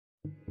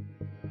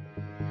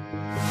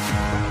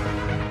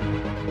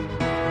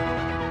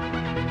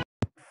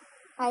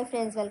Hi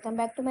friends, welcome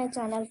back to my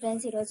channel.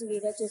 Friends, ఈరోజు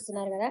video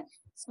చూస్తున్నారు కదా,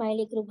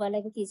 స్మైలీ గ్రూప్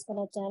వాళ్ళకి తీసుకొని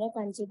వచ్చాను.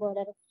 కంచి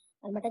బోర్డర్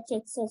అనమాట,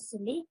 చెక్స్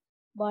వస్తుంది.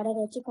 బార్డర్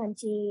వచ్చి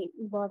కంచి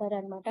బార్డర్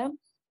అనమాట.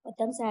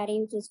 మొత్తం శారీ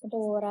చూసుకుంటే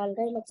ఓవరాల్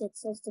గా ఇలా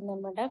చెక్స్ వస్తుంది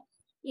అనమాట.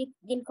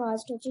 దీని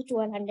కాస్ట్ వచ్చి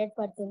 1200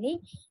 పడుతుంది.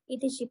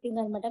 ఇది షిప్పింగ్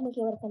అనమాట. మీకు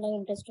ఎవరికైనా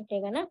ఇంట్రెస్ట్ ఉంటే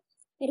కనుక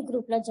మీరు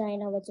గ్రూప్ లో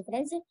జాయిన్ అవ్వచ్చు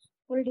ఫ్రెండ్స్.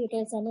 ఫుల్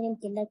డీటెయిల్స్ అన్ని నేను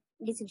కింద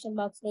డిస్క్రిప్షన్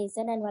బాక్స్ లో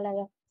ఇస్తాను. అండ్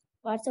వాళ్ళ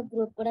వాట్సాప్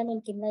గ్రూప్ కూడా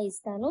నేను కింద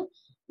ఇస్తాను.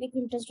 మీకు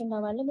ఇంట్రెస్ట్ ఉన్న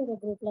వాళ్ళు మీరు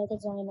గ్రూప్ లో అయితే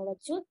జాయిన్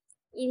అవ్వచ్చు.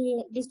 ఇది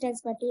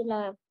డిస్టెన్స్ బట్టి ఇలా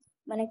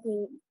మనకి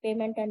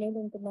పేమెంట్ అనేది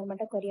ఉంటుంది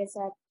అనమాట. కొరియర్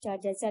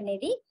చార్జెస్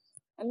అనేది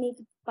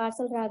మీకు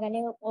పార్సల్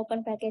రాగానే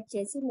ఓపెన్ ప్యాకేజ్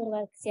చేసి మీరు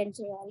వాళ్ళకి సెండ్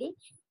చేయాలి.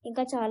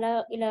 ఇంకా చాలా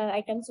ఇలా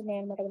ఐటమ్స్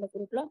ఉన్నాయన్నమాట మన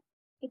గ్రూప్ లో.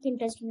 మీకు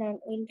ఇంట్రెస్ట్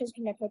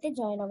ఉన్నట్లయితే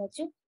జాయిన్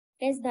అవ్వచ్చు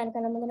ఫ్రెండ్స్.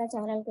 దానికన్నా ముందు నా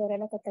ఛానల్కి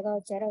ఎవరైనా కొత్తగా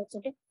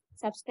వచ్చుంటే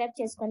సబ్స్క్రైబ్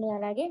చేసుకోండి.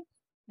 అలాగే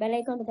బెల్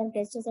ఐకాన్ దాన్ని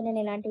ప్రెస్ చేసి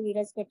నేను ఎలాంటి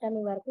వీడియోస్ పెట్టా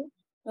మీ వరకు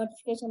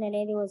నోటిఫికేషన్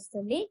అనేది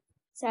వస్తుంది.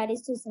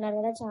 శారీస్ చూస్తున్నారు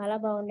కదా, చాలా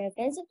బాగున్నాయి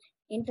ఫ్రెండ్స్.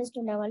 ఇంట్రెస్ట్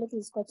ఉన్న వాళ్ళు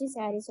తీసుకొచ్చి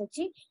శారీస్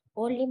వచ్చి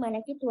ఓన్లీ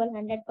మనకి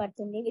 1200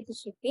 పడుతుంది విత్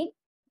షిప్పింగ్.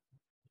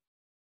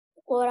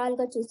 ఓవరాల్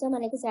గా చూస్తే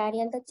మనకి శారీ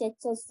అంతా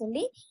చెక్స్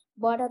వస్తుంది.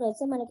 బార్డర్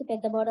వస్తే మనకి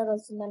పెద్ద బార్డర్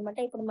వస్తుంది అనమాట.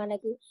 ఇప్పుడు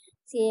మనకి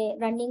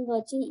రన్నింగ్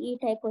వచ్చి ఈ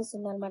టైప్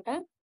వస్తుంది అనమాట.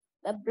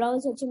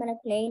 బ్లౌజ్ వచ్చి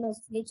మనకి ప్లెయిన్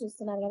వస్తుంది.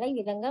 చూస్తున్నారు కదా, ఈ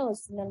విధంగా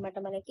వస్తుంది అనమాట.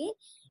 మనకి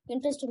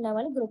ఇంట్రెస్ట్ ఉన్న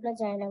వాళ్ళు గ్రూప్ లో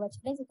జాయిన్ అవ్వచ్చు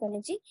ఫ్రెండ్స్. ఇక్కడ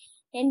నుంచి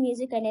నేను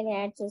మ్యూజిక్ అనేది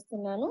యాడ్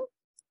చేస్తున్నాను.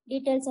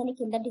 డీటెయిల్స్ అని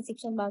కింద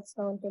డిస్క్రిప్షన్ బాక్స్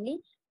లో ఉంటుంది.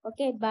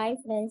 Okay, bye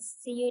friends,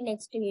 see you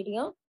next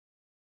video.